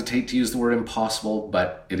hesitate to use the word impossible,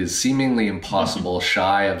 but it is seemingly impossible,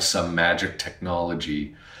 shy of some magic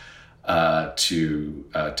technology, to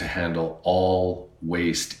handle all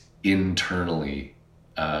waste internally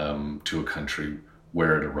to a country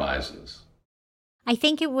where it arises. I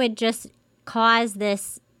think it would just cause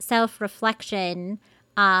this self-reflection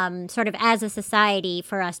sort of as a society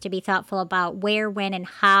for us to be thoughtful about where, when, and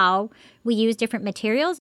how we use different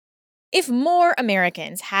materials. If more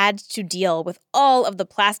Americans had to deal with all of the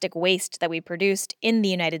plastic waste that we produced in the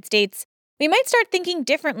United States, we might start thinking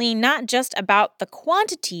differently not just about the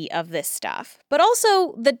quantity of this stuff, but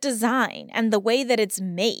also the design and the way that it's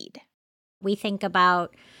made. We think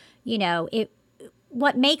about,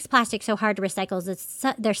 what makes plastic so hard to recycle is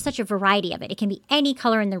there's such a variety of it. It can be any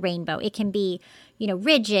color in the rainbow. It can be,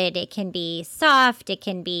 rigid. It can be soft. It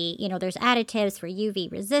can be, there's additives for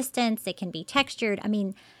UV resistance. It can be textured.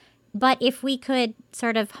 But if we could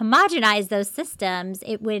sort of homogenize those systems,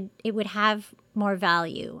 it would have more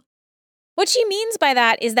value. What she means by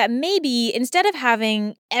that is that maybe instead of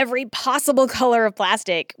having every possible color of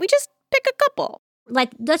plastic, we just pick a couple.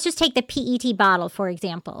 Let's just take the PET bottle, for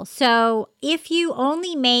example. So if you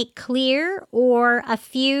only make clear or a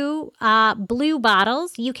few blue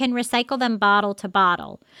bottles, you can recycle them bottle to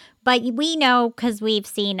bottle. But we know, because we've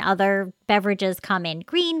seen other beverages come in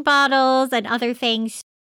green bottles and other things.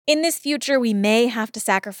 In this future, we may have to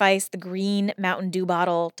sacrifice the green Mountain Dew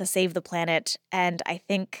bottle to save the planet, and I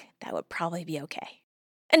think that would probably be okay.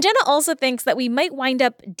 And Jenna also thinks that we might wind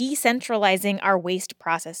up decentralizing our waste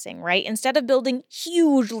processing, right? Instead of building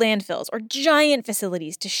huge landfills or giant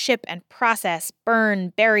facilities to ship and process,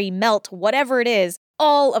 burn, bury, melt, whatever it is,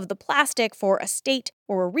 all of the plastic for a state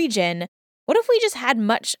or a region, what if we just had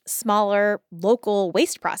much smaller local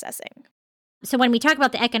waste processing? So when we talk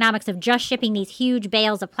about the economics of just shipping these huge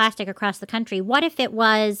bales of plastic across the country, what if it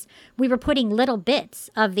was we were putting little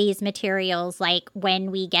bits of these materials, like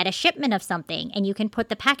when we get a shipment of something and you can put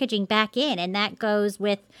the packaging back in, and that goes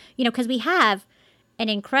with, because we have an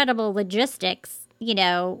incredible logistics,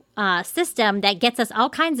 system that gets us all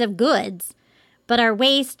kinds of goods, but our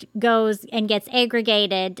waste goes and gets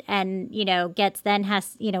aggregated and,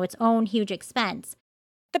 has its own huge expense.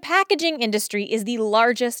 The packaging industry is the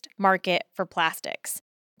largest market for plastics.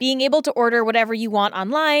 Being able to order whatever you want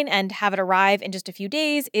online and have it arrive in just a few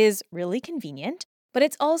days is really convenient, but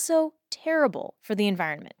it's also terrible for the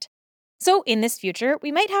environment. So in this future,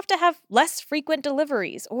 we might have to have less frequent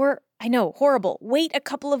deliveries, or, I know, horrible, wait a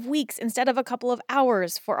couple of weeks instead of a couple of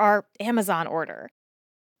hours for our Amazon order.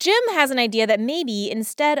 Jim has an idea that maybe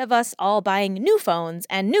instead of us all buying new phones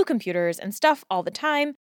and new computers and stuff all the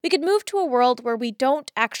time, we could move to a world where we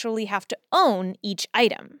don't actually have to own each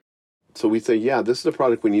item. So we say, yeah, this is a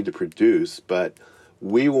product we need to produce, but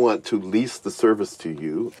we want to lease the service to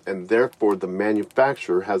you, and therefore the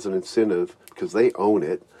manufacturer has an incentive, because they own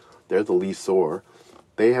it, they're the lessor,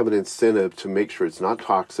 they have an incentive to make sure it's not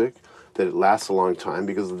toxic, that it lasts a long time,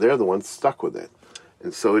 because they're the ones stuck with it.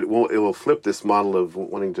 And so it will flip this model of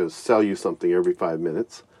wanting to sell you something every 5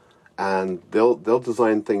 minutes, and they'll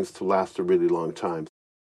design things to last a really long time.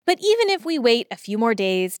 But even if we wait a few more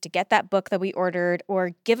days to get that book that we ordered,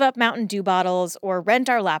 or give up Mountain Dew bottles, or rent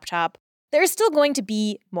our laptop, there is still going to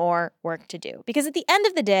be more work to do. Because at the end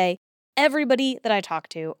of the day, everybody that I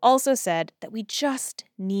talked to also said that we just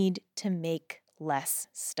need to make less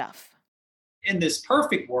stuff. In this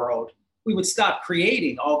perfect world, we would stop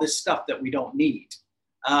creating all this stuff that we don't need.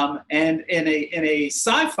 And in a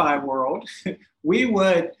sci-fi world, we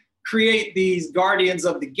would create these guardians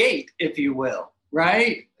of the gate, if you will,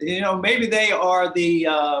 right? Maybe they are the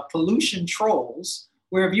pollution trolls,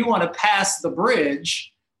 where if you want to pass the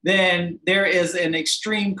bridge, then there is an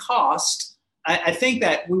extreme cost. I think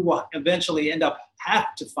that we will eventually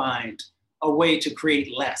have to find a way to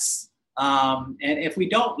create less. And if we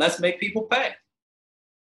don't, let's make people pay.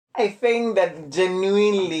 I think that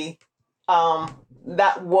genuinely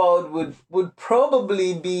that world would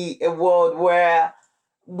probably be a world where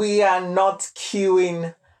we are not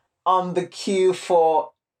queuing on the queue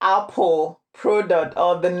for Apple product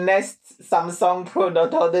or the next Samsung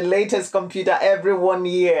product or the latest computer every 1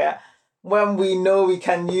 year, when we know we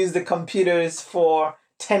can use the computers for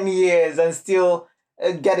 10 years and still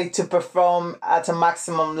get it to perform at a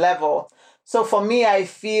maximum level. So for me, I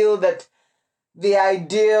feel that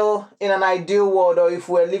in an ideal world, or if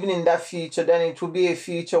we're living in that future, then it will be a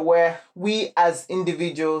future where we as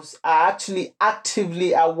individuals are actually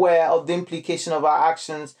actively aware of the implication of our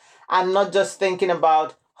actions, and not just thinking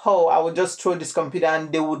about, oh, I would just throw this computer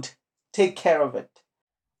and they would take care of it.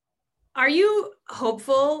 Are you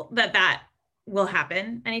hopeful that will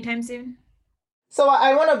happen anytime soon? So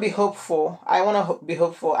I want to be hopeful. I want to be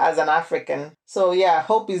hopeful as an African. So yeah,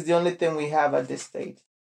 hope is the only thing we have at this stage.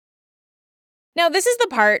 Now, this is the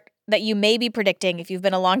part that you may be predicting if you've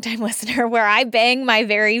been a longtime listener, where I bang my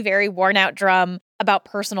very, very worn out drum about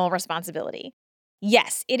personal responsibility.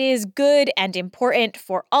 Yes, it is good and important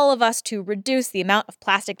for all of us to reduce the amount of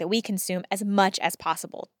plastic that we consume as much as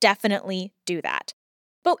possible. Definitely do that.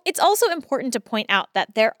 But it's also important to point out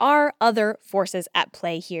that there are other forces at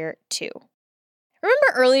play here, too.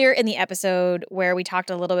 Remember earlier in the episode where we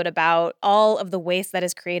talked a little bit about all of the waste that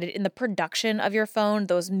is created in the production of your phone,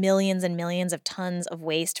 those millions and millions of tons of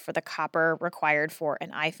waste for the copper required for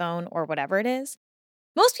an iPhone or whatever it is?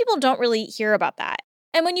 Most people don't really hear about that.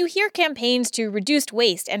 And when you hear campaigns to reduce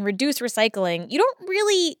waste and reduce recycling, you don't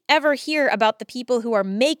really ever hear about the people who are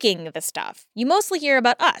making the stuff. You mostly hear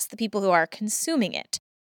about us, the people who are consuming it.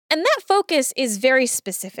 And that focus is very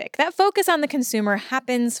specific. That focus on the consumer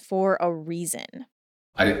happens for a reason.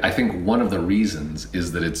 I think one of the reasons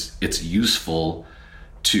is that it's useful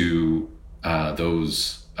to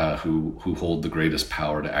those who hold the greatest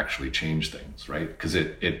power to actually change things, right? Because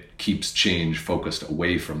it keeps change focused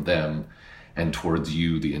away from them and towards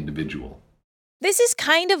you, the individual. This is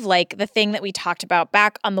kind of like the thing that we talked about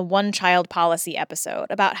back on the One Child Policy episode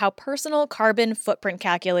about how personal carbon footprint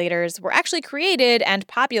calculators were actually created and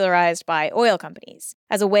popularized by oil companies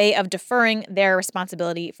as a way of deferring their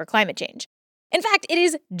responsibility for climate change. In fact, it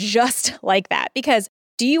is just like that, because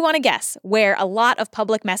do you want to guess where a lot of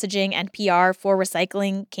public messaging and PR for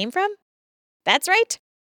recycling came from? That's right,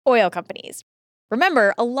 oil companies.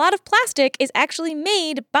 Remember, a lot of plastic is actually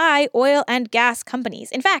made by oil and gas companies.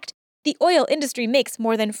 In fact, the oil industry makes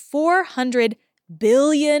more than $400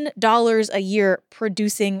 billion a year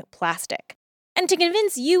producing plastic. And to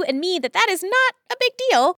convince you and me that that is not a big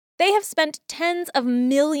deal, they have spent tens of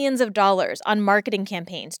millions of dollars on marketing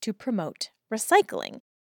campaigns to promote recycling,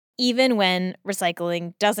 even when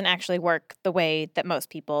recycling doesn't actually work the way that most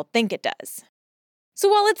people think it does. So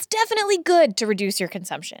while it's definitely good to reduce your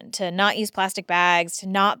consumption, to not use plastic bags, to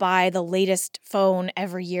not buy the latest phone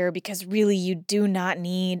every year, because really you do not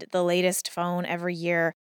need the latest phone every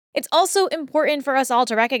year, it's also important for us all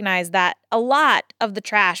to recognize that a lot of the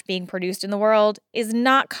trash being produced in the world is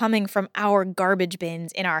not coming from our garbage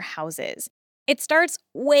bins in our houses. It starts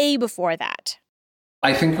way before that.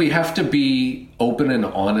 I think we have to be open and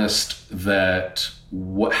honest that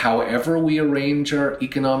however we arrange our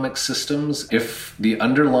economic systems, if the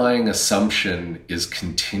underlying assumption is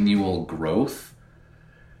continual growth,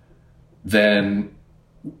 then,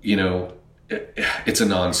 it's a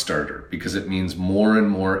non-starter because it means more and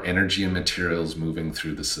more energy and materials moving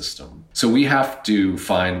through the system. So we have to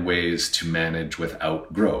find ways to manage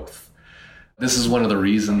without growth. This is one of the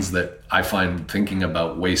reasons that I find thinking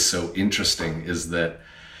about waste so interesting is that,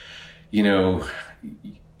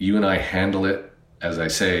 you and I handle it, as I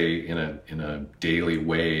say, in a daily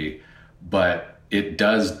way, but it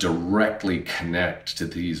does directly connect to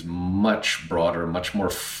these much broader, much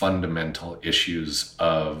more fundamental issues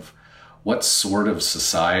of what sort of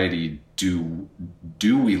society do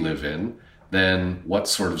we live in, then what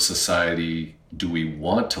sort of society do we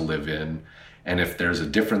want to live in? And if there's a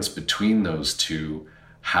difference between those two,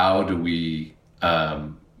 how do we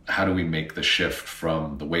make the shift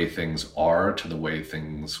from the way things are to the way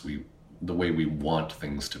we want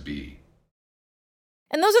things to be?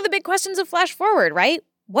 And those are the big questions of Flash Forward, right?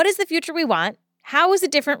 What is the future we want? How is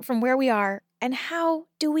it different from where we are? And how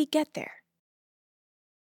do we get there?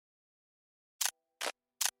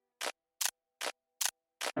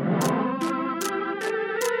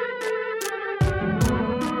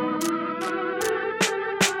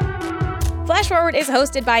 Flash Forward is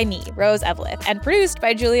hosted by me, Rose Eveleth, and produced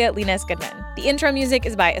by Julia Linas Goodman. The intro music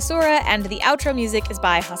is by Asura, and the outro music is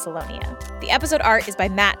by Hustalonia. The episode art is by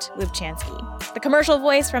Matt Lubchansky. The commercial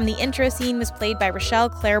voice from the intro scene was played by Rochelle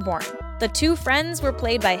Claiborne. The two friends were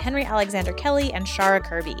played by Henry Alexander Kelly and Shara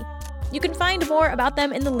Kirby. You can find more about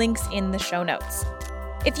them in the links in the show notes.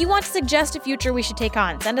 If you want to suggest a future we should take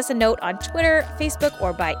on, send us a note on Twitter, Facebook,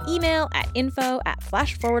 or by email at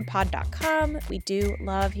info@flashforwardpod.com. We do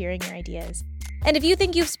love hearing your ideas. And if you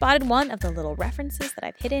think you've spotted one of the little references that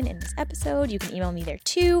I've hidden in this episode, you can email me there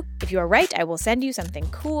too. If you are right, I will send you something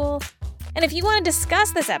cool. And if you want to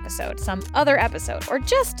discuss this episode, some other episode, or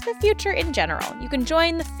just the future in general, you can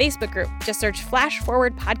join the Facebook group. Just search Flash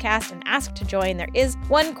Forward Podcast and ask to join. There is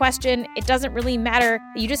one question. It doesn't really matter.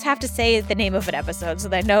 You just have to say the name of an episode so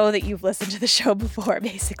that I know that you've listened to the show before,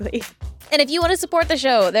 basically. And if you want to support the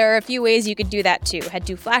show, there are a few ways you could do that too. Head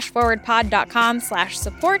to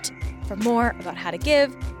flashforwardpod.com/support for more about how to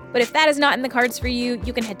give. But if that is not in the cards for you,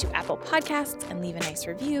 you can head to Apple Podcasts and leave a nice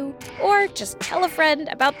review, or just tell a friend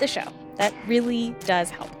about the show. That really does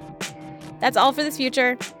help. That's all for this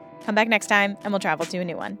future. Come back next time and we'll travel to a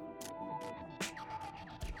new one.